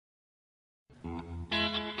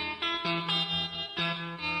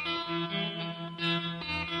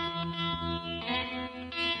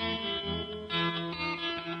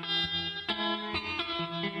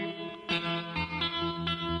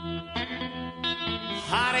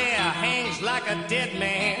hot air hangs like a dead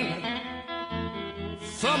man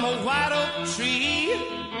from a white oak tree.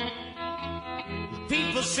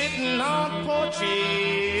 People sitting on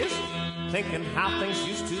porches thinking how things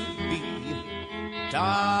used to be.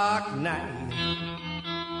 Dark night,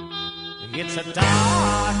 it's a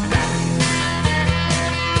dark night.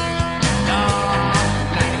 Dark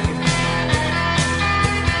night,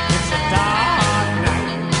 it's a dark night.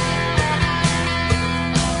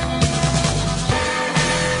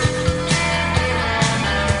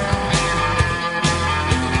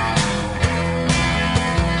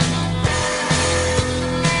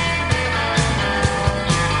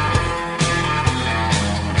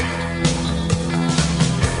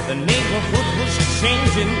 The neighborhood was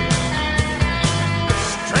changing,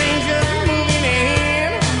 strangers moving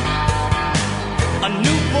in. A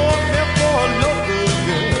new boy fell for a local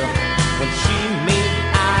girl when she made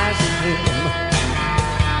eyes at him.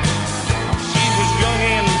 She was young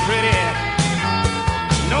and pretty,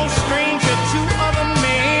 no stranger to other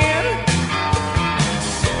men.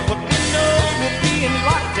 But windows were being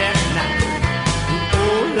locked at night, and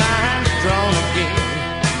old lines drawn again.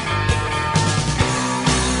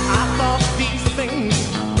 I thought these things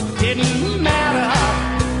didn't matter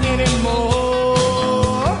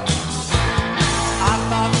anymore. I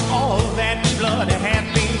thought all that blood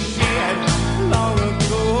had been shed long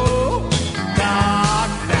ago.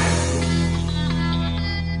 Dark night,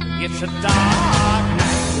 it's a dark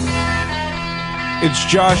night. It's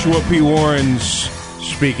Joshua P. Warren's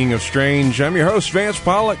Speaking of Strange. I'm your host, Vance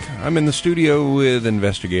Pollock. I'm in the studio with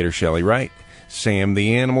investigator Shelley Wright. Sam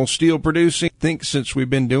the Animal Steel producing. I think since we've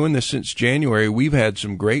been doing this since January, we've had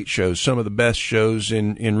some great shows, some of the best shows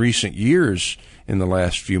in recent years in the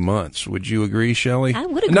last few months. Would you agree, Shelley? I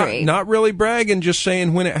would agree. Not really bragging, just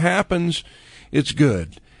saying when it happens, it's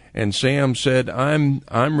good. And Sam said, I'm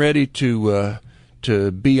ready to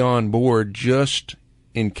be on board just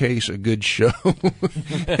in case a good show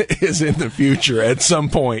is in the future at some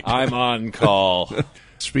point. I'm on call.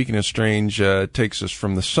 Speaking of Strange, takes us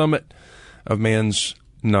from the summit of man's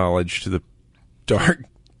knowledge to the dark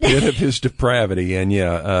pit of his depravity.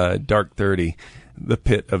 And Dark 30, the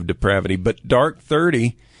pit of depravity. But Dark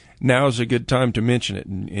 30, now is a good time to mention it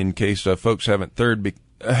in case folks haven't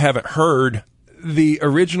heard. The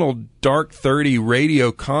original Dark 30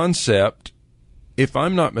 radio concept, if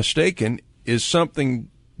I'm not mistaken, is something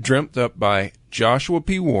dreamt up by Joshua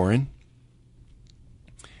P. Warren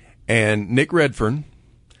and Nick Redfern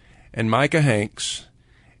and Micah Hanks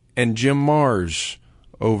and Jim Mars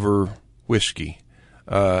over whiskey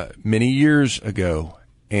many years ago.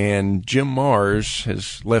 And Jim Mars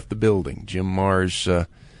has left the building. Jim Mars, a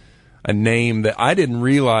name that I didn't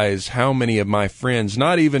realize how many of my friends,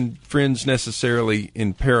 not even friends necessarily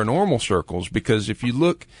in paranormal circles, because if you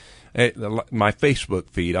look at my Facebook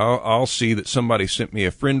feed, I'll see that somebody sent me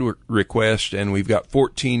a friend request and we've got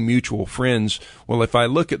 14 mutual friends. Well, if I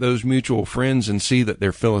look at those mutual friends and see that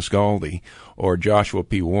they're Phyllis Galdi or Joshua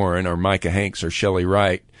P. Warren or Micah Hanks or Shelley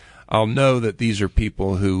Wright, I'll know that these are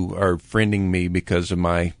people who are friending me because of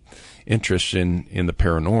my interest in the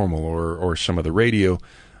paranormal or some of the radio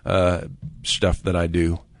stuff that I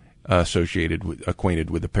do acquainted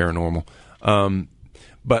with the paranormal.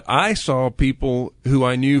 But I saw people who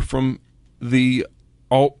I knew from the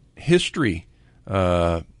alt history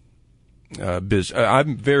I'm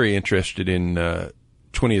very interested in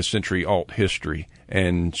 20th century alt history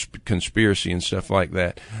and conspiracy and stuff like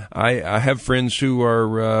that. I have friends who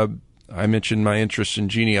are, I mentioned my interest in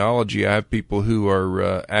genealogy. I have people who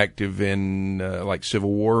are active in like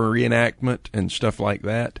Civil War reenactment and stuff like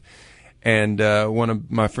that. And one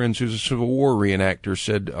of my friends who's a Civil War reenactor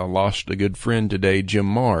said, I lost a good friend today, Jim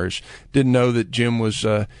Mars. Didn't know that Jim was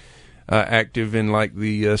active in like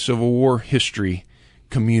the Civil War history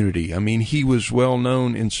community. I mean, he was well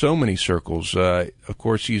known in so many circles. Of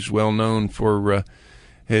course, he's well known for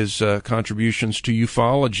his contributions to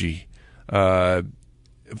ufology,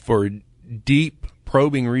 for deep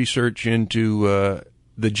probing research into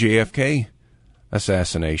the JFK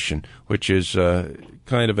assassination, which is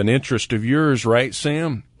kind of an interest of yours, right,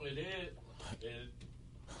 Sam?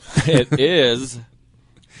 It is.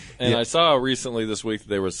 And Yeah. I saw recently this week that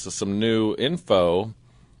there was some new info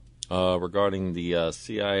regarding the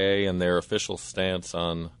CIA and their official stance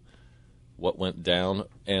on what went down.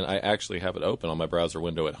 And I actually have it open on my browser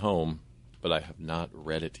window at home, but I have not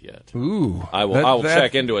read it yet. Ooh. I will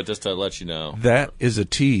check into it just to let you know. That is a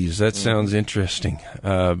tease. That sounds interesting.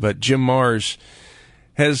 But Jim Mars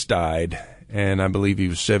has died, and I believe he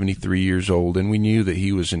was 73 years old, and we knew that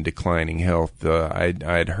he was in declining health.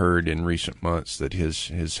 I'd heard in recent months that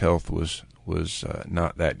his health was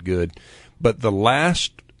not that good. But the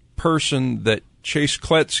last person that Chase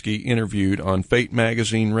Kletsky interviewed on Fate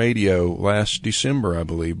Magazine Radio last December, I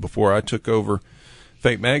believe, before I took over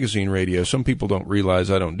Fate Magazine Radio. Some people don't realize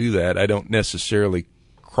I don't do that. I don't necessarily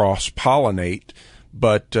cross-pollinate,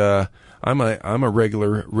 but I'm a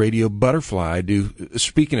regular radio butterfly. I do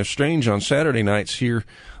Speaking of Strange on Saturday nights here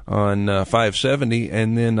on 570,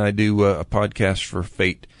 and then I do a podcast for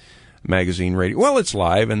Fate Magazine Radio. Well, it's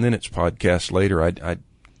live, and then it's podcast later.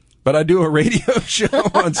 But I do a radio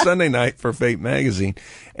show on Sunday night for Fate Magazine.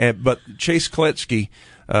 But Chase Kletsky,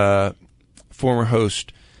 former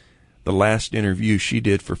host, the last interview she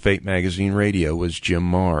did for Fate Magazine Radio was Jim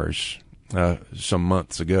Mars some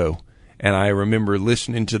months ago. And I remember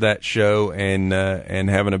listening to that show and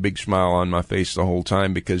having a big smile on my face the whole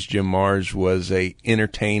time, because Jim Mars was a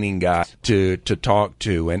entertaining guy to talk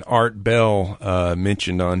to. And Art Bell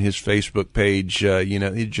mentioned on his Facebook page,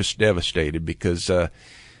 he's just devastated because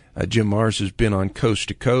Jim Mars has been on Coast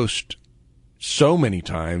to Coast so many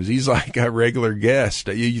times. He's like a regular guest.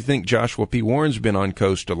 You think Joshua P. Warren's been on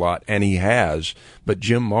Coast a lot, and he has, but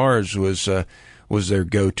Jim Mars was their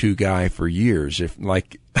go-to guy for years.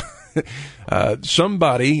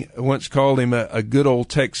 Somebody once called him a good old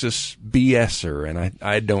Texas BSer, and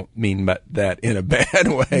I don't mean that in a bad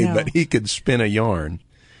way, no. But he could spin a yarn.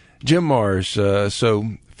 Jim Mars,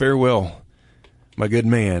 so farewell, my good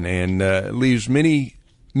man, and leaves many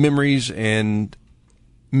memories and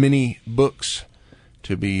many books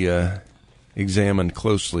to be examined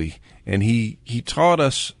closely. And he taught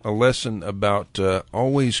us a lesson about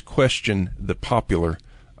always question the popular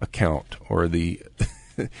account, or the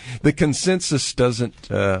the consensus doesn't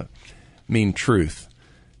mean truth.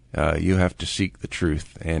 You have to seek the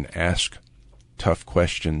truth and ask tough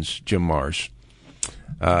questions. Jim Mars,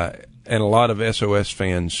 and a lot of SOS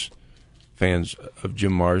fans of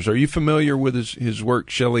Jim Mars. Are you familiar with his work,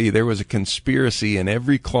 Shelley? There was a conspiracy in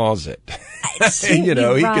every closet. He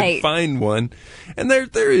right. could find one, and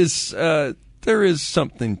there is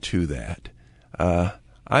something to that.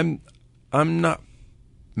 I'm not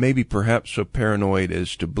maybe perhaps so paranoid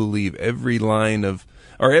as to believe every line of,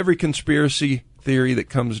 or every conspiracy theory that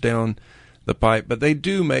comes down the pipe, but they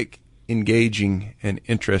do make engaging and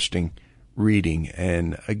interesting reading.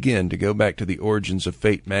 And again, to go back to the origins of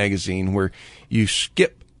Fate Magazine, where you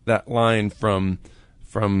skip that line from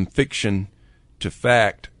fiction to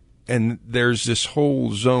fact, and there's this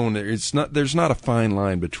whole zone. There's not a fine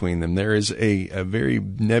line between them. There is a very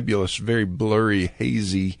nebulous, very blurry,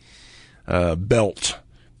 hazy belt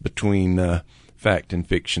between fact and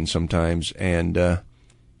fiction sometimes. And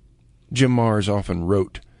Jim Mars often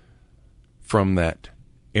wrote from that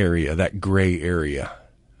area, that gray area.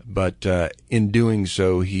 But in doing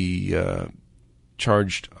so, he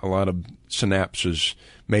charged a lot of synapses,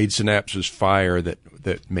 made synapses fire that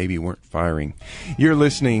maybe weren't firing. You're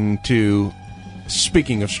listening to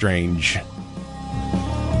Speaking of Strange.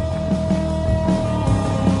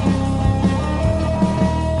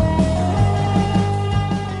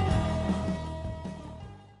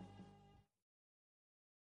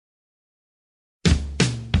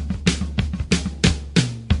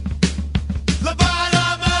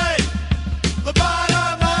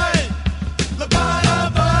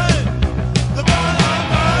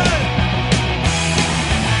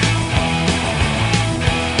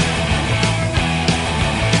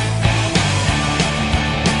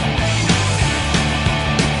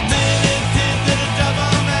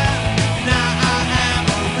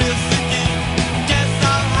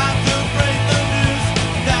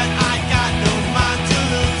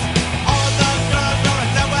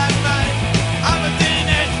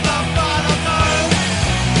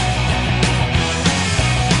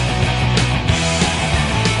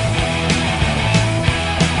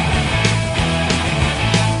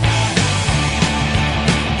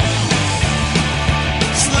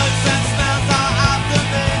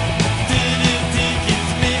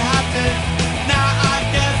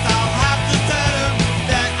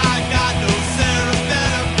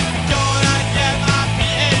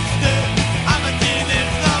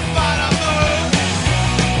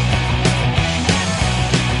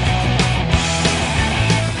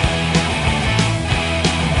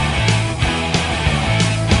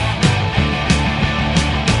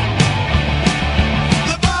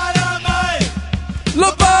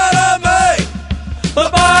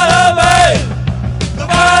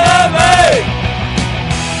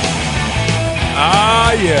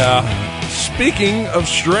 Speaking of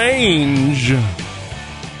Strange,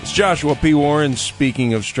 it's Joshua P. Warren.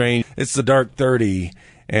 Speaking of Strange, it's the Dark 30,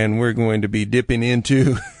 and we're going to be dipping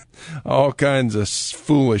into all kinds of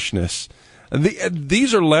foolishness.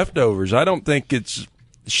 These are leftovers. I don't think it's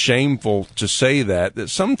shameful to say that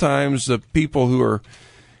sometimes the people who are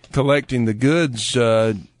collecting the goods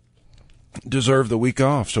deserve the week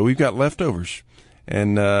off. So we've got leftovers.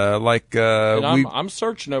 And I'm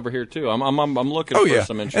searching over here too. I'm looking for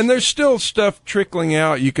some interesting. And there's still stuff trickling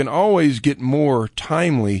out. You can always get more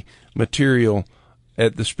timely material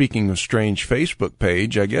at the Speaking of Strange Facebook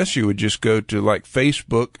page. I guess you would just go to like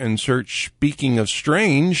Facebook and search Speaking of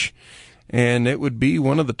Strange, and it would be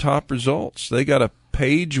one of the top results. They got a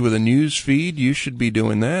page with a news feed. You should be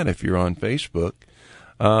doing that if you're on Facebook.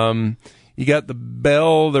 You got the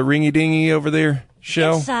bell, the ringy-dingy over there,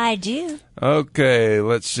 Shell? Yes, I do. Okay,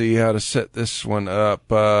 let's see how to set this one up.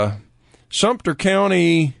 Sumter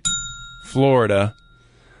County, Florida.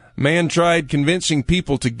 Man tried convincing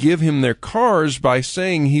people to give him their cars by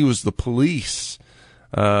saying he was the police.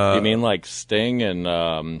 You mean like Sting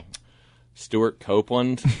and Stuart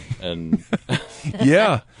Copeland? And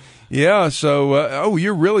Yeah. So,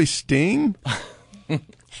 you're really Sting?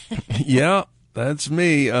 Yeah, that's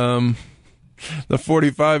me. The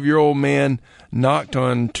 45-year-old man knocked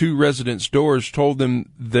on two residents' doors, told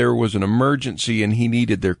them there was an emergency and he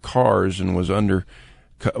needed their cars, and was an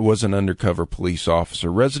undercover police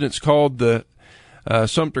officer. Residents called the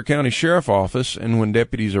Sumter County Sheriff Office, and when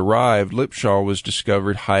deputies arrived, Lipshaw was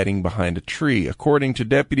discovered hiding behind a tree. According to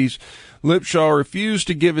deputies, Lipshaw refused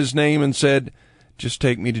to give his name and said, "Just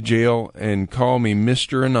take me to jail and call me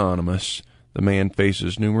Mr. Anonymous." The man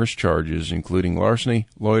faces numerous charges, including larceny,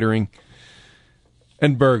 loitering,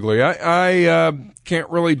 and burglary. I can't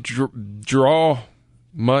really draw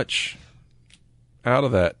much out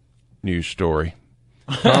of that news story.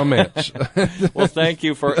 Comments? Well, thank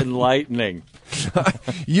you for enlightening.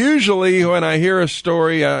 Usually when I hear a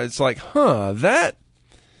story, it's like, that's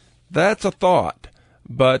a thought.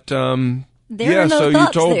 But, There are no so you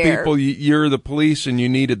thoughts told there. people you're the police and you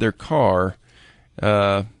needed their car.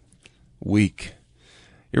 Weak.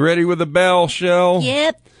 You ready with the bell, Shell?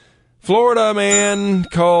 Yep. Florida man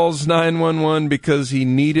calls 911 because he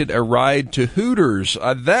needed a ride to Hooters.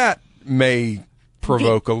 That may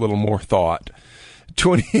provoke a little more thought.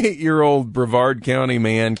 28-year-old Brevard County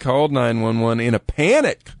man called 911 in a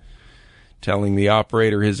panic, telling the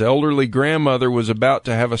operator his elderly grandmother was about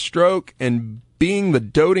to have a stroke, and being the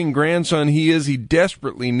doting grandson he is, he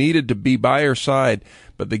desperately needed to be by her side.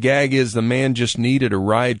 But the gag is the man just needed a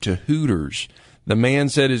ride to Hooters. The man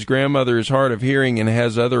said his grandmother is hard of hearing and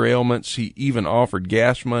has other ailments. He even offered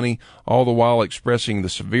gas money, all the while expressing the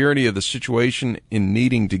severity of the situation in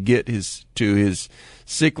needing to get to his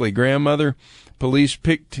sickly grandmother. Police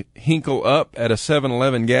picked Hinkle up at a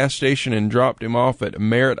 7-Eleven gas station and dropped him off at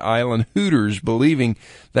Merritt Island Hooters, believing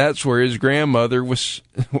that's where his grandmother was.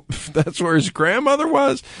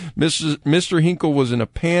 Mr. Hinkle was in a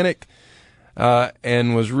panic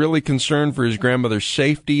and was really concerned for his grandmother's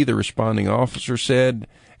safety, the responding officer said.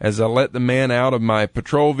 As I let the man out of my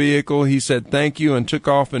patrol vehicle, he said thank you and took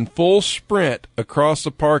off in full sprint across the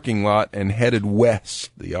parking lot and headed west,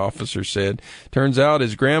 the officer said. Turns out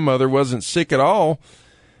his grandmother wasn't sick at all.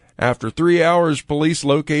 After 3 hours, police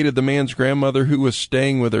located the man's grandmother, who was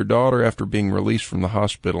staying with her daughter after being released from the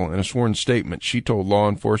hospital. In a sworn statement, she told law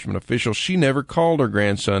enforcement officials she never called her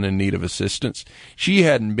grandson in need of assistance. She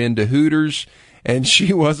hadn't been to Hooters, and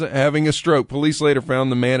she wasn't having a stroke. Police later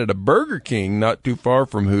found the man at a Burger King not too far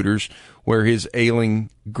from Hooters, where his ailing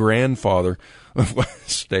grandfather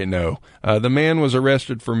the man was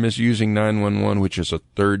arrested for misusing 911, which is a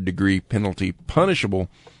third-degree penalty punishable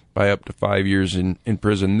by up to 5 years in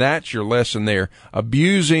prison. That's your lesson there.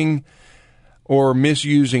 Abusing or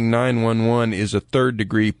misusing 911 is a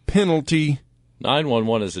third-degree penalty.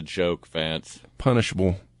 911 is a joke, Vance.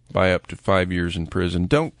 Punishable by up to 5 years in prison.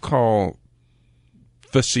 Don't call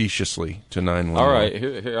facetiously to 911. All right,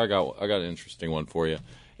 here I got an interesting one for you.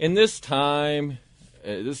 In this time,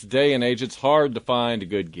 this day and age, it's hard to find a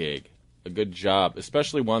good gig, a good job,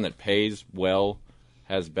 especially one that pays well,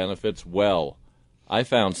 has benefits well. I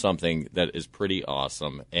found something that is pretty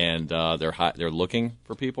awesome, and they're looking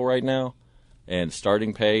for people right now. And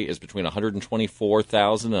starting pay is between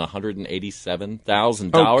 $124,000 and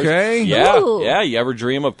 $187,000. Okay. Yeah, Ooh. yeah. You ever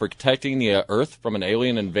dream of protecting the Earth from an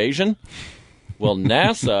alien invasion? Well,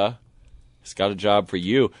 NASA has got a job for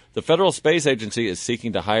you. The Federal Space Agency is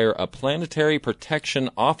seeking to hire a planetary protection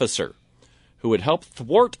officer who would help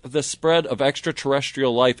thwart the spread of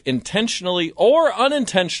extraterrestrial life intentionally or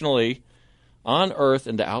unintentionally on Earth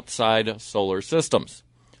and outside solar systems.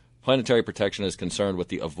 Planetary protection is concerned with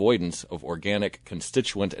the avoidance of organic,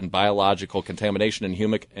 constituent, and biological contamination in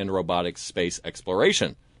human and robotic space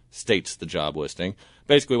exploration, states the job listing.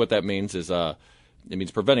 Basically what that means is it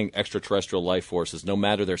means preventing extraterrestrial life forces, no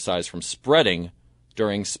matter their size, from spreading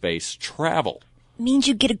during space travel. Means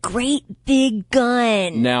you get a great big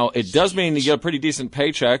gun. Now, it does mean you get a pretty decent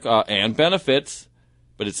paycheck and benefits,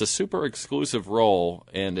 but it's a super exclusive role,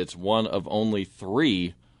 and it's one of only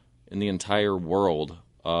 3 in the entire world.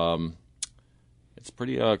 It's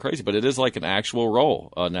pretty crazy, but it is like an actual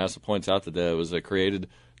role. NASA points out that it was created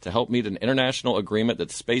to help meet an international agreement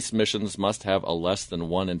that space missions must have a less than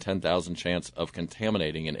 1 in 10,000 chance of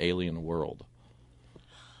contaminating an alien world.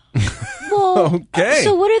 Well, Okay.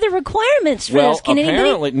 so what are the requirements for Well, this? Can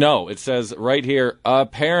apparently, anybody? no. It says right here,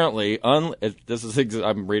 apparently,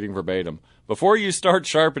 I'm reading verbatim. Before you start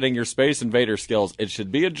sharpening your Space Invader skills, it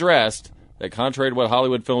should be addressed that, contrary to what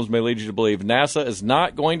Hollywood films may lead you to believe, NASA is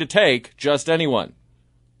not going to take just anyone.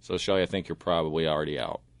 So, Shelley, I think you're probably already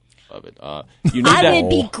out of it. You need I would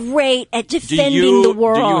be great at defending the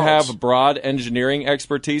world. Do you have broad engineering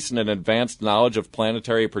expertise and an advanced knowledge of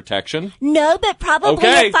planetary protection? No, but probably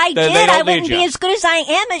Okay, if I then did, they don't I wouldn't need be you. as good as I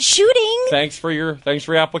am at shooting. Thanks for your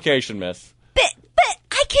application, miss. But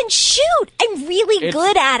I can shoot. I'm really It's-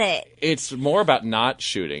 good at it. It's more about not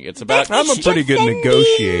shooting. It's about. But- I'm a It's pretty good defending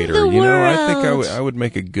negotiator. the You know, I think world. I would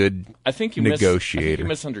make a good I think you negotiator.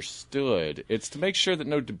 misunderstood. It's to make sure that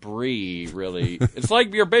no debris really. It's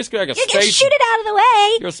like you're basically like a You can space. shoot it out of the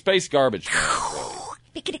way. You're a space garbage man. Really.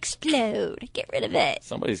 It could explode. Get rid of it.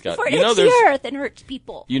 Somebody's got. Before it You know, hits the there's. earth and hurts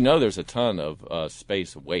people. You know, there's a ton of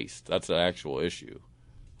space waste. That's an actual issue.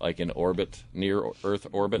 Like in orbit, near Earth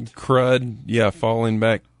orbit, crud. Yeah, falling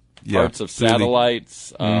back. Yeah, parts of through the-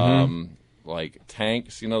 satellites, like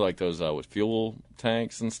tanks. You know, like those with fuel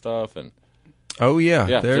tanks and stuff, and Oh yeah,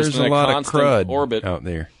 Yeah, there's just in a a lot of constant crud orbit. out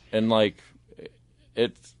there. like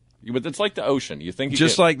it's like the ocean. You think you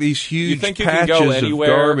Just get- like these you huge think you can patches go of anywhere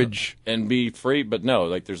garbage. and be free, but no,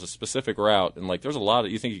 like there's a specific route, and like there's a lot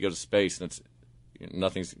of you think you go to space and it's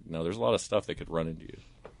nothing's no. There's a lot of stuff that could run into you.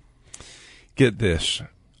 Get this.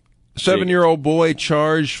 7-year-old boy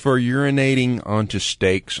charged for urinating onto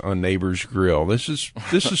steaks on neighbor's grill. This is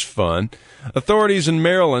fun. Authorities in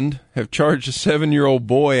Maryland have charged a 7-year-old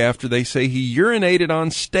boy after they say he urinated on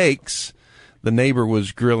steaks the neighbor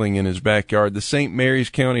was grilling in his backyard. The St.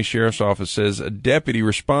 Mary's County Sheriff's Office says a deputy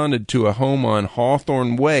responded to a home on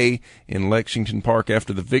Hawthorne Way in Lexington Park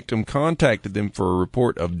after the victim contacted them for a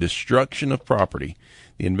report of destruction of property.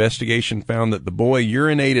 The investigation found that the boy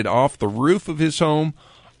urinated off the roof of his home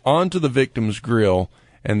onto the victim's grill,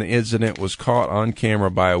 and the incident was caught on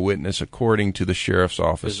camera by a witness, according to the sheriff's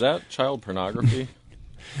office. Is that child pornography?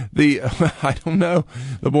 I don't know.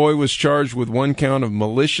 The boy was charged with 1 count of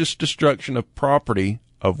malicious destruction of property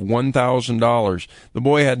of $1,000. The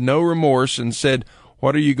boy had no remorse and said,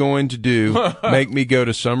 "What are you going to do? Make me go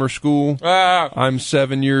to summer school? I'm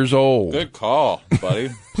 7 years old." Good call,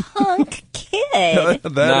 buddy. Punk kid.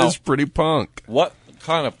 That Now- is pretty punk. What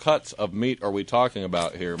kind of cuts of meat are we talking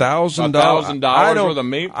about here? $1,000. $1,000 worth of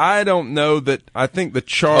meat? I don't know that. I think the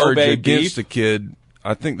charge Kobe against beef? the kid.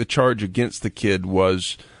 I think the charge against the kid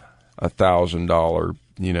was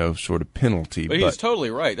 $1,000. Sort of penalty. But he's totally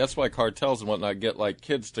right. That's why cartels and whatnot get like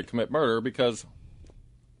kids to commit murder because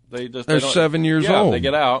they just They're they don't- 7 years yeah, old. They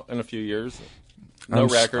get out in a few years. No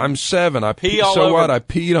record. I'm 7. I Pee all so over- what? I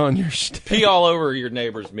peed on your steak. Pee all over your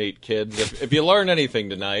neighbor's meat, kids. If you learn anything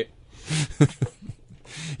tonight,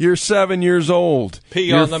 You're 7 years old. Pee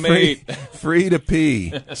You're on the free, meat. Free to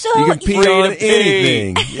pee. So You can pee Free on to pee.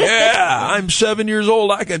 anything. Yeah, I'm 7 years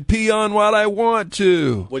old. I can pee on what I want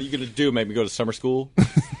to. what are you going to do? Make me go to summer school?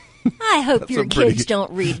 I hope your a pretty- kids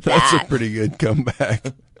don't read That's that. a pretty good comeback.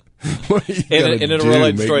 What are you In gonna a do?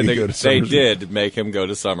 related Make story, me they go to summer school? did make him go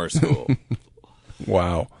to summer school.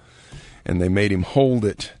 Wow. And they made him hold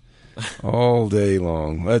it all day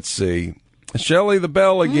long. Let's see. Shelley the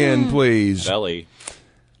Bell again, please. Belly.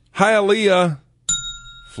 Hialeah,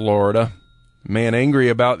 Florida. Man angry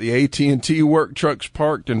about the AT&T work trucks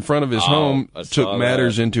parked in front of his home I saw took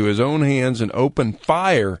matters that. into his own hands and opened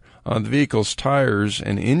fire on the vehicle's tires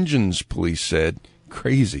and engines, police said.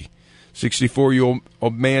 Crazy. 64-year-old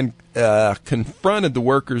man confronted the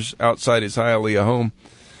workers outside his Hialeah home.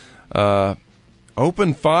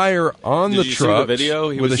 Opened fire on Did the you truck see the video?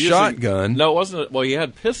 He with a was using- shotgun. No, it wasn't. Well, he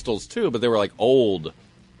had pistols too, but they were like old.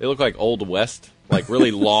 They look like Old West, like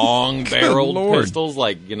really long-barreled Lord. pistols,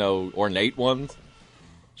 like ornate ones.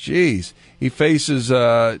 Jeez. He faces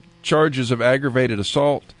charges of aggravated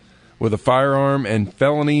assault with a firearm and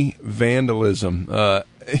felony vandalism.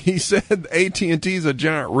 He said AT&T is a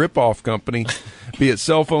giant rip-off company, be it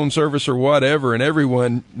cell phone service or whatever, and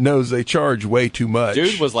everyone knows they charge way too much.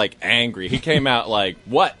 Dude was like angry. He came out like,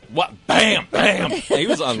 what, bam, bam. And he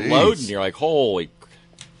was unloading. You're like, holy,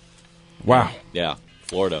 Wow. yeah,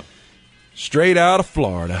 Florida. Straight out of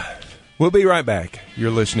Florida. We'll be right back.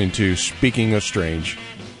 You're listening to Speaking of Strange.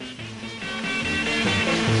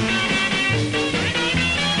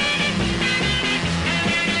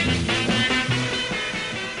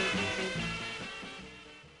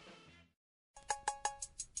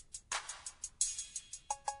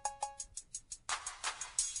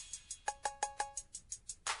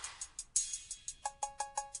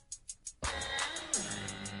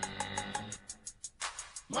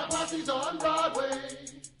 My posse's on Broadway.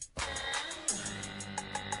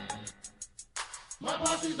 My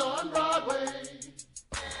posse's on Broadway.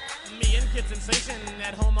 Me and Kid Sensation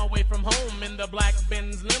at home away from home in the black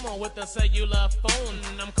Benz limo with a cellular phone.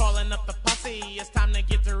 I'm calling up the posse, it's time to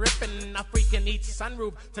get to ripping. I freaking each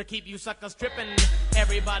sunroof to keep you suckers tripping.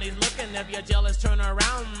 Everybody's looking, if you're jealous turn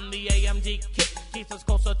around. The AMG kick keeps us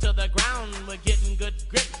closer to the ground. We're getting good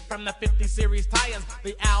grip from the 50 series tires.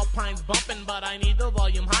 The Alpine's bumping, but I need the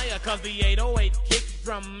volume higher, cause the 808 kick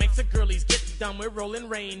drum makes the girlies get dumb. We're rolling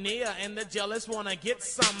Rainier and the jealous wanna get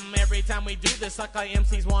some. Every time we do this, sucker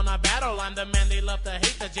MCs wanna battle. I'm the man they love to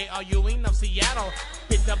hate, the J.R. Ewing of Seattle.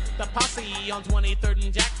 Picked up the posse on 23rd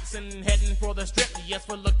and Jackson, heading for the strip. Yes,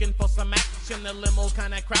 we're looking for some action. The limo's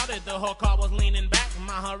kinda crowded, the whole car was leaning back.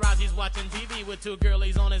 Maharaji's watching TV with two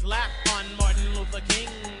girlies on his lap. On Martin Luther King,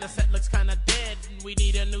 the set looks kinda dead. We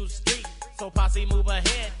need a new street, so posse move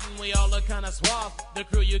ahead. We all look kinda suave, the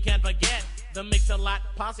crew you can't forget. The Mix-a-Lot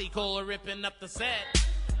posse, Cole ripping up the set.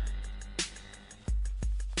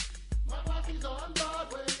 My posse's on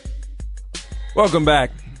Broadway. Welcome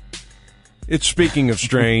back. It's Speaking of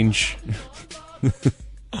Strange.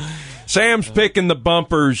 Sam's picking the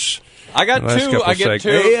bumpers. I got Last two. couple I get seg-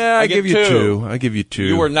 two. Yeah, I get give you two. I give you two.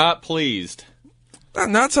 You were not pleased.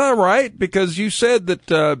 That's all right, because you said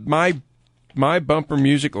that my bumper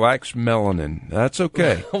music lacks melanin. That's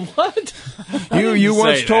okay. What? You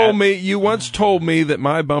once say told that. me. You once told me that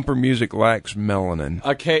my bumper music lacks melanin.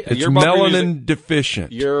 Okay, It's your bumper melanin music-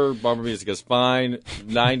 deficient. Your bumper music is fine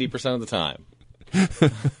 90% of the time.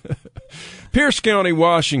 Pierce County,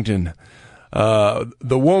 Washington.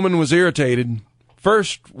 The woman was irritated,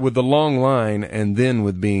 first with the long line and then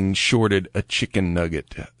with being shorted a chicken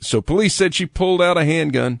nugget. So police said she pulled out a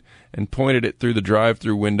handgun and pointed it through the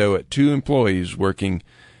drive-through window at two employees working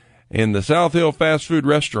in the South Hill fast food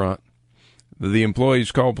restaurant. The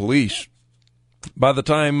employees called police. By the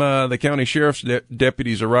time the county sheriff's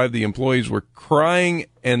deputies arrived, the employees were crying,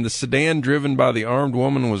 and the sedan driven by the armed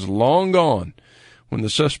woman was long gone. When the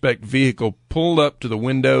suspect vehicle pulled up to the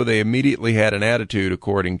window, they immediately had an attitude,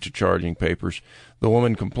 according to charging papers. The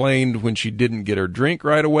woman complained when she didn't get her drink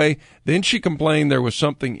right away. Then she complained there was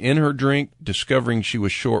something in her drink. Discovering she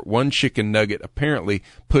was short one chicken nugget apparently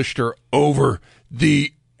pushed her over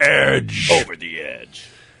the edge. Over the edge.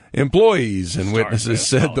 Employees and witnesses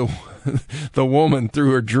said the woman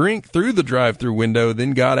threw her drink through the drive-through window,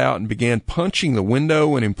 then got out and began punching the window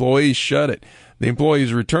when employees shut it. The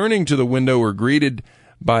employees returning to the window were greeted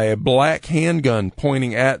by a black handgun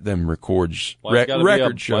pointing at them, records Why's it gotta be a-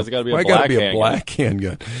 record show. why's it gotta be a Why gotta black be a handgun? black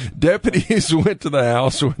handgun? Deputies went to the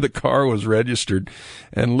house where the car was registered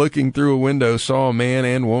and, looking through a window, saw a man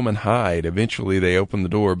and woman hide. Eventually they opened the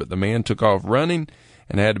door, but the man took off running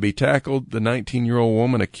and had to be tackled. The 19-year-old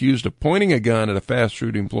woman accused of pointing a gun at a fast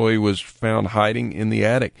food employee was found hiding in the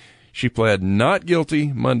attic. She pled not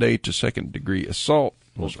guilty Monday to second-degree assault,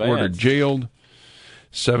 was Well, ordered bad. jailed,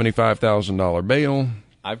 $75,000 bail.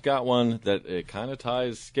 I've got one that it kind of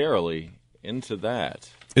ties scarily into that.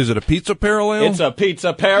 Is it a pizza parallel? It's a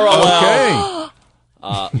pizza parallel.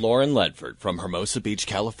 Okay. Lauren Ledford from Hermosa Beach,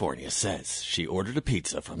 California says she ordered a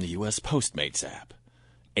pizza from the U.S. Postmates app,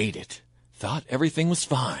 ate it, thought everything was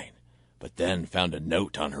fine, but then found a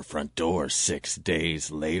note on her front door 6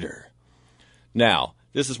 days later. Now,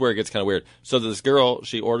 this is where it gets kind of weird. So this girl,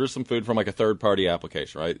 she orders some food from like a third-party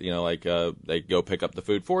application, right? You know, like they go pick up the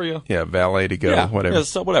food for you. Yeah, valet to go, whatever. Yeah,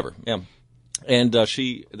 so whatever, yeah. And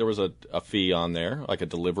there was a fee on there, like a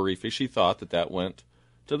delivery fee. She thought that went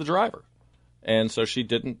to the driver. And so she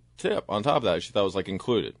didn't tip on top of that. She thought it was like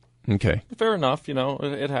included. Okay. Fair enough, you know,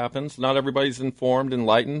 it happens. Not everybody's informed,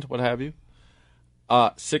 enlightened, what have you.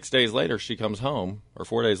 6 days later, she comes home, or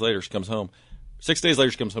 4 days later, she comes home. 6 days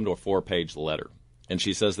later, she comes home to a 4-page letter. And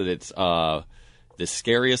she says that it's the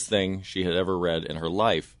scariest thing she had ever read in her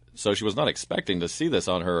life. So she was not expecting to see this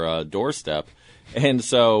on her doorstep. And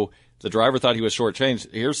so the driver thought he was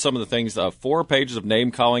shortchanged. Here's some of the things, 4 pages of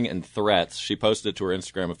name-calling and threats. She posted it to her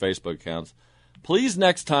Instagram and Facebook accounts. Please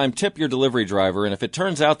next time tip your delivery driver, and if it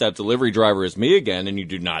turns out that delivery driver is me again and you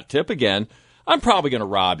do not tip again, I'm probably going to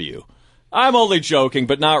rob you. I'm only joking,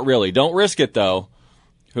 but not really. Don't risk it, though.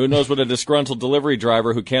 Who knows what a disgruntled delivery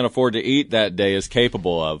driver who can't afford to eat that day is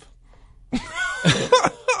capable of.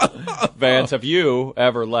 Vance, have you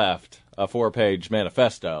ever left a 4-page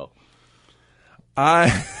manifesto? I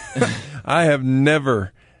have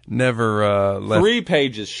never left. 3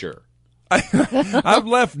 pages, sure. I've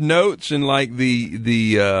left notes in like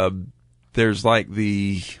the there's like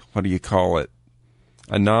the, what do you call it?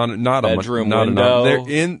 A not bedroom a window. They're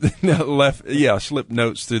in left. Yeah, slip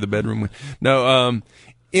notes through the bedroom window. No,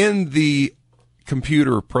 in the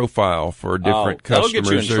computer profile for different customers. That'll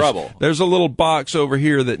get you in trouble. There's a little box over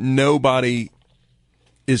here that nobody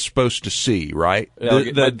is supposed to see, right? But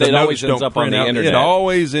it always ends up on the internet. It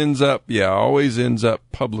always ends up,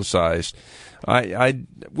 publicized. I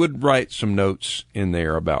would write some notes in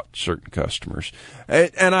there about certain customers.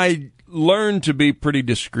 And I learned to be pretty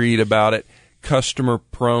discreet about it, customer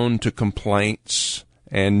prone to complaints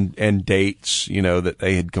and dates, that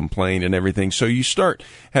they had complained and everything. So you start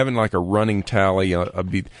having like a running tally.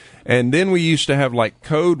 And then we used to have like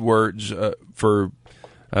code words for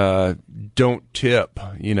don't tip,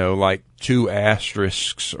 like 2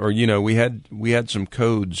 asterisks, or we had some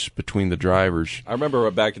codes between the drivers. I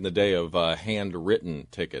remember back in the day of handwritten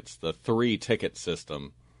tickets, the 3-ticket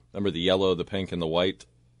system. Remember the yellow, the pink, and the white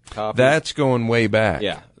copy? That's going way back.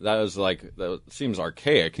 Yeah, that seems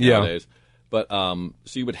archaic nowadays. But so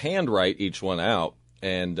you would handwrite each one out,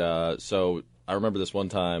 and so I remember this one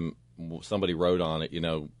time somebody wrote on it.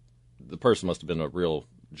 The person must have been a real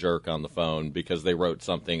jerk on the phone because they wrote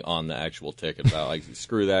something on the actual ticket about like,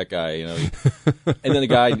 screw that guy, and then the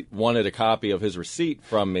guy wanted a copy of his receipt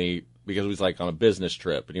from me because he was like on a business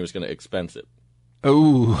trip and he was going to expense it.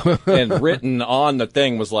 Oh, and written on the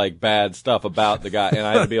thing was like bad stuff about the guy, and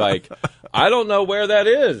I had to be like, I don't know where that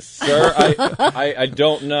is, sir. I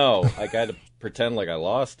don't know. Like I had to pretend like I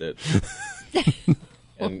lost it,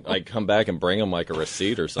 and like come back and bring him like a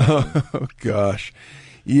receipt or something. Oh gosh.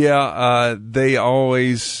 Yeah, they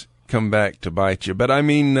always come back to bite you. But I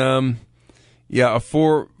mean, a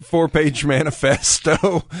 4-page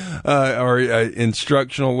manifesto or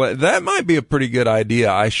instructional. That might be a pretty good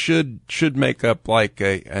idea. I should make up like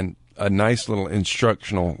a nice little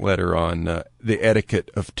instructional letter on the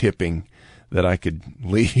etiquette of tipping that I could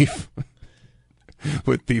leave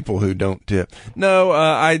with people who don't tip. No,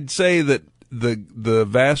 I'd say that the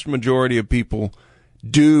vast majority of people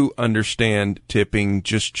do understand tipping,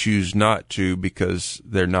 just choose not to because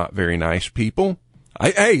they're not very nice people.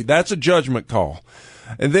 Hey, that's a judgment call.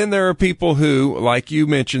 And then there are people who, like you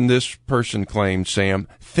mentioned, this person claimed, Sam,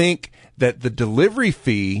 think that the delivery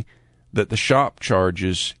fee that the shop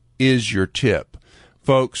charges is your tip.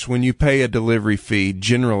 Folks, when you pay a delivery fee,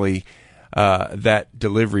 generally that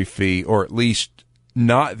delivery fee, or at least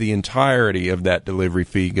not the entirety of that delivery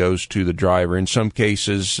fee, goes to the driver. In some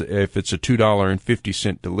cases, if it's a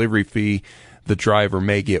 $2.50 delivery fee, the driver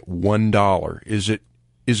may get $1.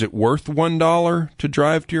 Is it worth $1 to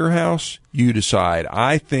drive to your house? You decide.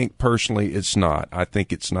 I think personally it's not. I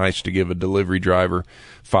think it's nice to give a delivery driver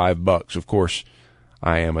 $5. Of course,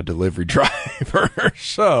 I am a delivery driver,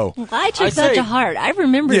 so well, I took that to heart. I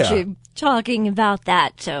remembered you talking about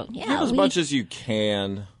that. So give as much as you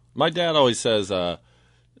can. My dad always says, if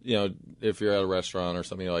you're at a restaurant or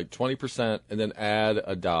something, like 20%, and then add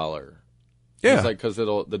 $1. Yeah, it's like because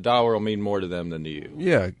the dollar will mean more to them than to you.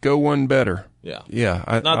 Yeah, go one better. Yeah, yeah.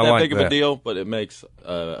 Not that like big of a deal, but it makes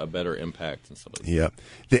a better impact in some of these. Yeah,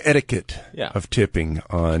 the etiquette of tipping.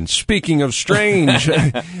 On speaking of strange,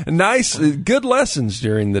 nice, good lessons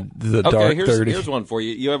during the dark 30s. Here's one for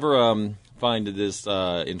you. You ever find this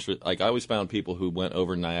like I always found people who went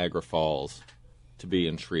over Niagara Falls to be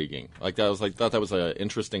intriguing. Like that was thought that was an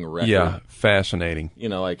interesting record. Yeah, fascinating.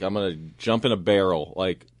 Like I'm gonna jump in a barrel,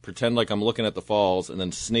 like pretend like I'm looking at the falls, and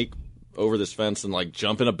then sneak over this fence and like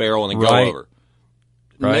jump in a barrel and then go over.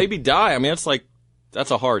 Right. Maybe die. I mean,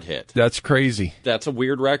 that's a hard hit. That's crazy. That's a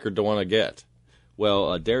weird record to want to get.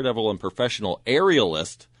 Well, a daredevil and professional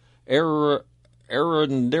aerialist, Arundhara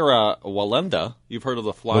Walenda. You've heard of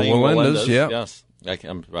the Flying Walendas? Yeah. Yes. I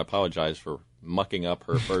apologize for mucking up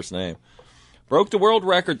her first name. Broke the world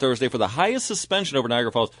record Thursday for the highest suspension over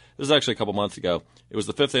Niagara Falls. This was actually a couple months ago. It was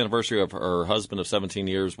the 5th anniversary of her husband of 17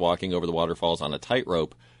 years walking over the waterfalls on a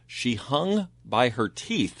tightrope. She hung by her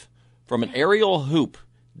teeth from an aerial hoop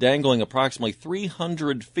dangling approximately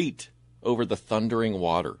 300 feet over the thundering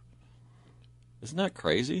water. Isn't that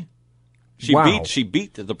crazy? She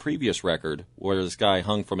beat the previous record where this guy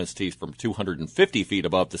hung from his teeth from 250 feet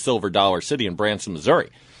above the Silver Dollar City in Branson, Missouri.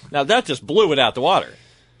 Now, that just blew it out the water.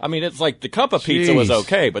 I mean, it's like the cup of pizza was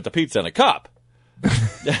okay, but the pizza in a cup.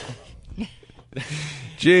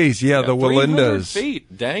 Jeez, yeah, the 300 Walendas.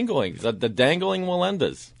 feet dangling. The dangling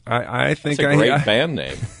Walendas. I think That's a great band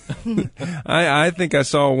name. I think I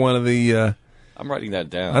saw one of the. I'm writing that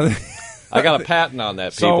down. I got a patent on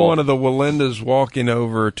that, people. Saw one of the Walendas walking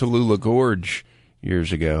over Tallulah Gorge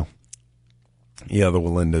years ago. Yeah, the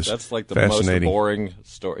Walendas. That's like the most boring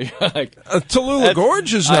story. Tallulah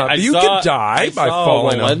Gorge is not. You could die by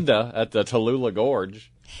falling. I saw Walenda at the Tallulah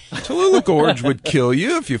Gorge. Tallulah Gorge would kill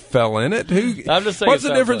you if you fell in it. I'm just saying. What's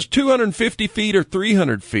the difference? 250 feet or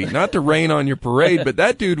 300 feet? Not to rain on your parade, but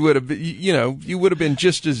that dude would have. You would have been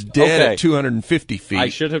just as dead at 250 feet. I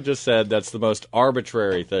should have just said that's the most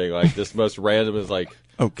arbitrary thing. Like this, most random is like.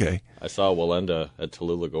 Okay. I saw Walenda at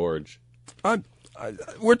Tallulah Gorge.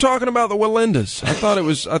 We're talking about the Walendas. I thought it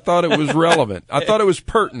was relevant. I thought it was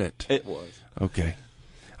pertinent. It was. Okay.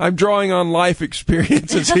 I'm drawing on life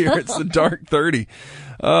experiences here. It's the Dark 30.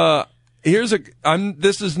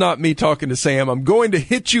 This is not me talking to Sam. I'm going to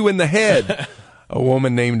hit you in the head. A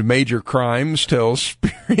woman named Major Crimes tells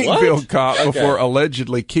Springfield cop before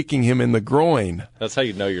allegedly kicking him in the groin. That's how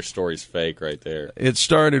you know your story's fake right there. It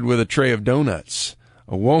started with a tray of donuts.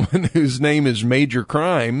 A woman whose name is Major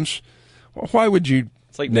Crimes. Well, why would you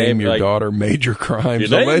name your daughter Major Crimes?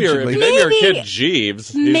 If you name your kid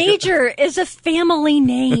Jeeves. Major is a family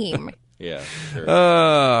name. Yeah,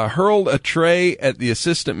 sure. Hurled a tray at the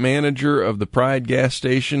assistant manager of the Pride gas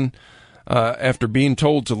station after being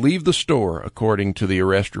told to leave the store, according to the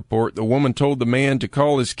arrest report. The woman told the man to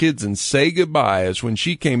call his kids and say goodbye, as when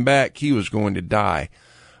she came back, he was going to die.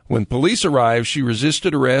 When police arrived, she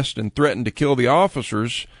resisted arrest and threatened to kill the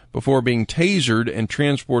officers before being tasered and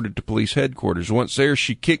transported to police headquarters. Once there,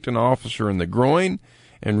 she kicked an officer in the groin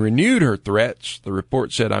and renewed her threats. The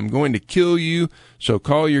report said, "I'm going to kill you, so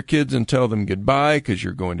call your kids and tell them goodbye because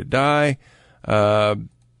you're going to die."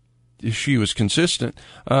 She was consistent.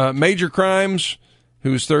 Major Crimes,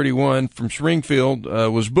 who was 31, from Springfield,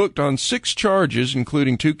 was booked on 6 charges,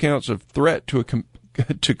 including 2 counts of threat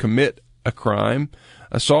to commit a crime,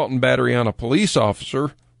 assault and battery on a police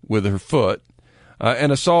officer with her foot,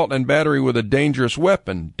 and assault and battery with a dangerous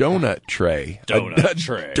weapon, donut tray.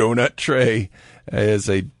 Donut tray is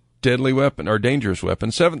a deadly weapon or dangerous weapon.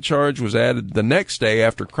 7th charge was added the next day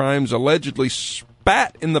after Crimes allegedly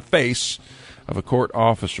spat in the face of a court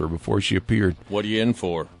officer before she appeared. What are you in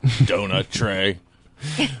for? Donut tray.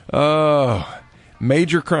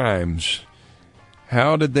 Major Crimes.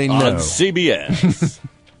 How did they know? On CBS.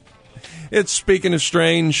 It's Speaking of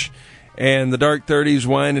Strange, and the Dark 30's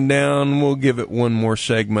winding down. We'll give it one more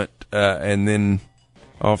segment, and then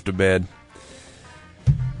off to bed.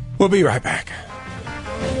 We'll be right back.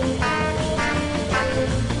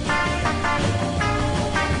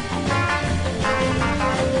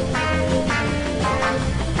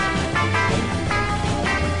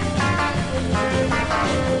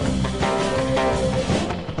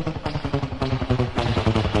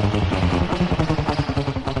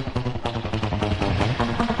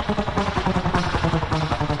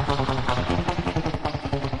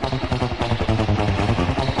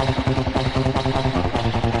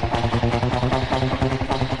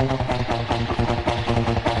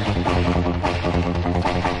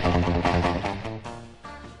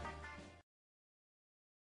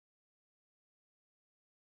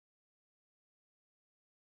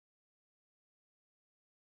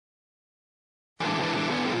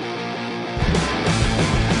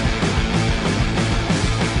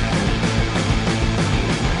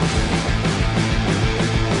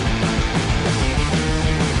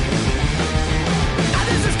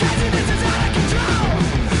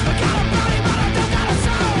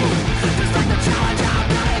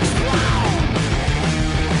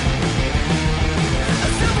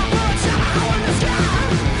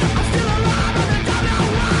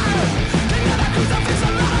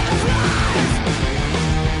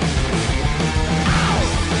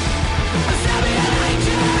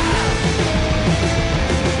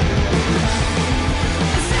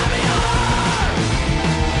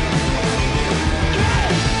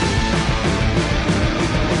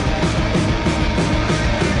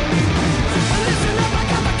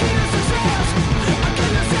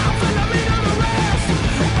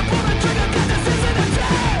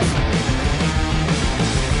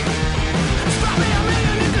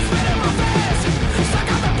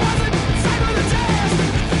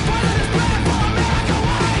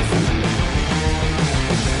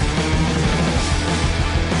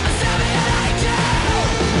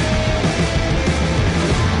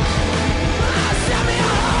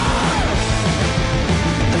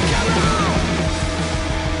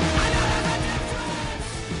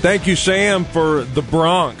 Thank you, Sam, for the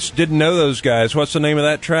Bronx. Didn't know those guys. What's the name of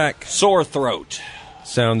that track? Sore Throat.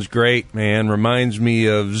 Sounds great, man. Reminds me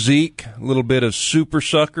of Zeke, a little bit of Super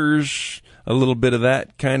Suckers, a little bit of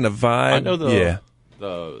that kind of vibe. I know the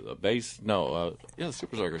bass. No, the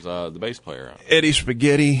Super Suckers. The bass player, Eddie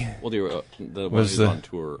Spaghetti. Well, the one who's on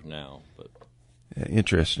tour now, but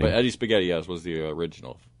interesting. But Eddie Spaghetti, yes, was the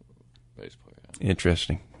original bass player.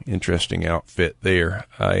 Interesting outfit there.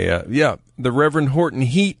 The Reverend Horton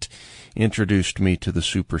Heat introduced me to the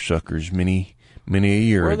Super Suckers many a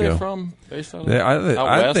year ago. Where are they from? Based on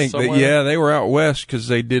I think that, they were out west because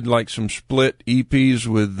they did like some split EPs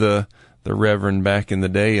with the Reverend back in the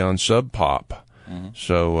day on Sub Pop. Mm-hmm.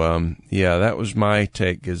 So that was my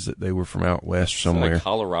take, is that they were from out west somewhere, like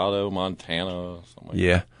Colorado, Montana, something like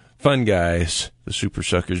that. Fun guys, the Super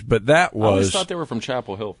Suckers. But that was, I always thought they were from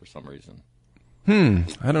Chapel Hill for some reason.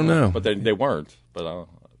 I don't know, but they weren't. But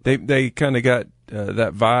they kind of got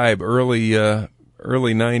that vibe.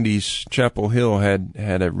 Early 90s, Chapel Hill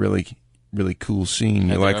had a really cool scene.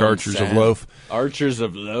 You like Archers of Loaf? Archers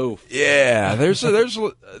of Loaf. Yeah, there's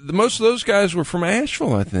most of those guys were from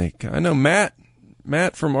Asheville, I think. I know Matt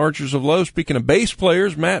from Archers of Loaf. Speaking of bass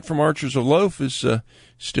players, Matt from Archers of Loaf is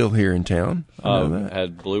still here in town. I know that.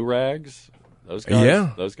 Had Blue Rags. Those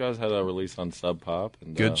guys had a release on Sub Pop.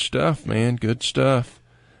 And, good stuff, man. Good stuff.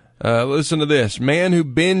 Listen to this. Man who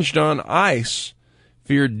binged on ice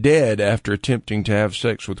feared dead after attempting to have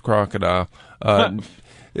sex with crocodile.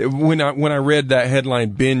 When I read that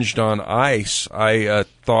headline, binged on ice, I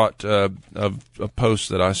thought of a post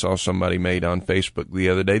that I saw somebody made on Facebook the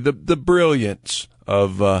other day. The brilliance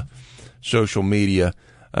of social media.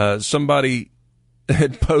 Somebody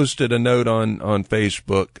had posted a note on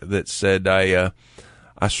Facebook that said, I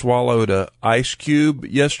swallowed a ice cube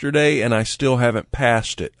yesterday and I still haven't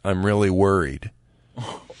passed it. I'm really worried.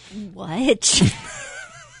 What?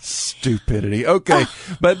 Stupidity. Okay,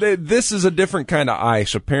 but this is a different kind of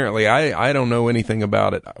ice, apparently. I don't know anything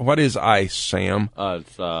about it. What is ice, Sam?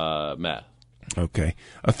 It's meth. Okay.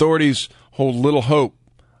 Authorities hold little hope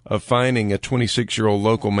of finding a 26-year-old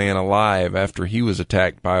local man alive after he was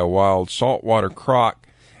attacked by a wild saltwater croc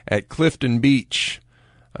at Clifton Beach,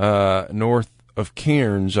 north of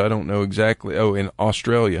Cairns. I don't know exactly. In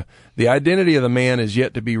Australia. The identity of the man is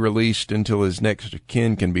yet to be released until his next of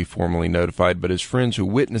kin can be formally notified, but his friends who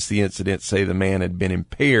witnessed the incident say the man had been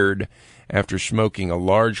impaired after smoking a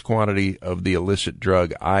large quantity of the illicit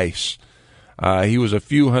drug ice. He was a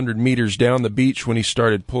few hundred meters down the beach when he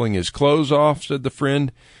started pulling his clothes off, said the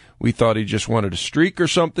friend. We thought he just wanted a streak or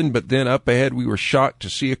something, but then up ahead we were shocked to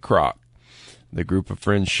see a croc. The group of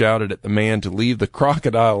friends shouted at the man to leave the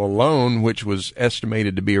crocodile alone, which was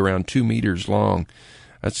estimated to be around 2 meters long.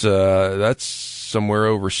 That's somewhere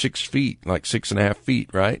over 6 feet, like 6.5 feet,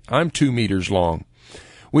 right? I'm 2 meters long.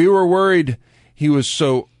 We were worried he was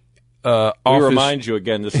so remind you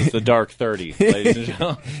again, this is the dark 30, ladies and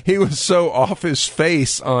gentlemen. He was so off his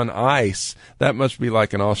face on ice. That must be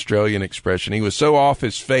like an Australian expression. He was so off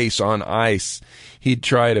his face on ice, he'd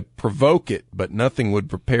try to provoke it, but nothing would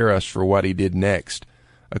prepare us for what he did next.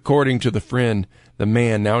 According to the friend, the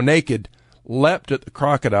man, now naked, leapt at the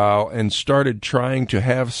crocodile and started trying to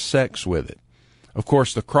have sex with it. Of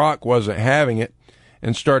course, the croc wasn't having it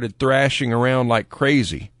and started thrashing around like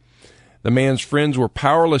crazy. The man's friends were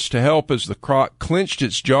powerless to help as the croc clenched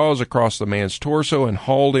its jaws across the man's torso and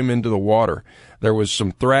hauled him into the water. There was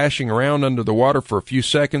some thrashing around under the water for a few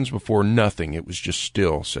seconds before nothing. It was just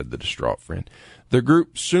still, said the distraught friend. The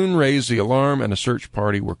group soon raised the alarm and a search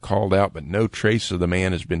party were called out, but no trace of the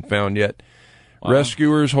man has been found yet. Wow.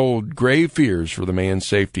 Rescuers hold grave fears for the man's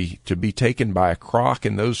safety. To be taken by a croc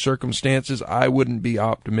in those circumstances, I wouldn't be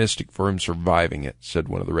optimistic for him surviving it, said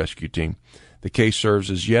one of the rescue team. The case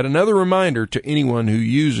serves as yet another reminder to anyone who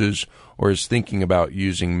uses or is thinking about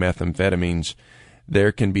using methamphetamines.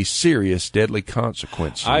 There can be serious, deadly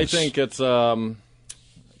consequences. I think it's, is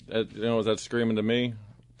that screaming to me?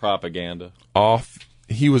 Propaganda.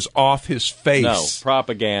 He was off his face. No,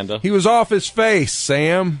 propaganda. He was off his face,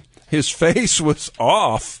 Sam. His face was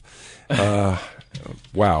off.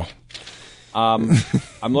 Wow. I'm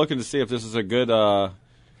looking to see if this is a good,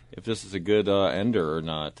 ender or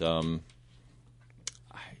not.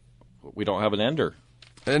 We don't have an ender.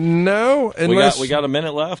 No, unless we got a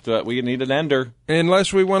minute left. We need an ender.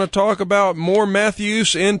 Unless we want to talk about more meth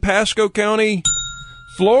use in Pasco County,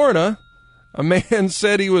 Florida. A man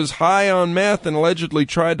said he was high on meth and allegedly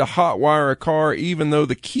tried to hotwire a car even though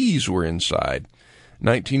the keys were inside.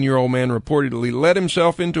 19-year-old man reportedly let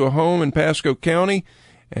himself into a home in Pasco County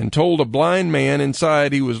and told a blind man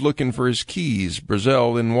inside he was looking for his keys.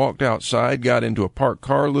 Brazel then walked outside, got into a parked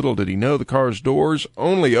car. Little did he know the car's doors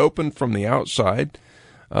only opened from the outside.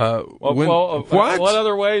 What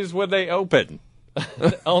other ways would they open?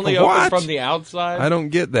 Only What? open from the outside? I don't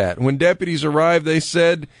get that. When deputies arrived, they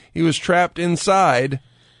said he was trapped inside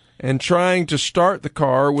and trying to start the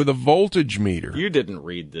car with a voltage meter. You didn't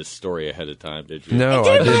read this story ahead of time, did you? No,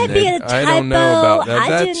 There I didn't. might be a typo. I don't know about that. I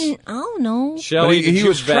That's, didn't. I don't know. Shelley, But did he you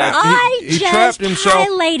was vet- trapped. I He just trapped himself.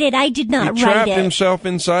 highlighted. I did not He write trapped it. himself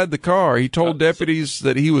inside the car. He told deputies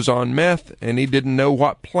that he was on meth and he didn't know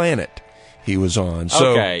what planet he was on.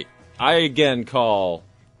 So Okay, I call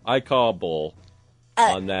bull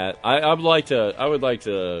on that. I would like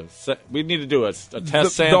to. We need to do a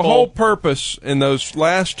test sample. The whole purpose in those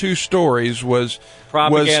last two stories was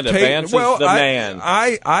Propaganda. Vance is the man.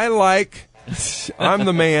 I like. I'm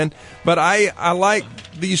the man, but I like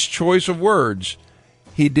these choice of words.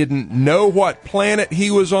 He didn't know what planet he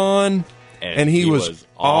was on, and he was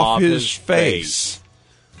off his face.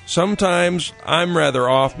 Sometimes I'm rather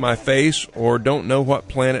off my face or don't know what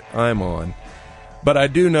planet I'm on. But I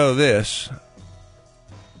do know this.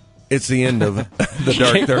 It's the end of the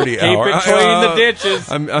Dark 30 hour. Keep it between the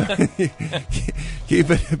ditches. Keep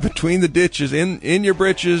it between the ditches, in your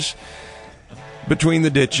britches, between the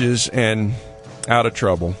ditches, and out of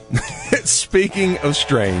trouble. Speaking of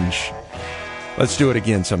strange, let's do it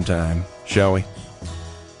again sometime, shall we?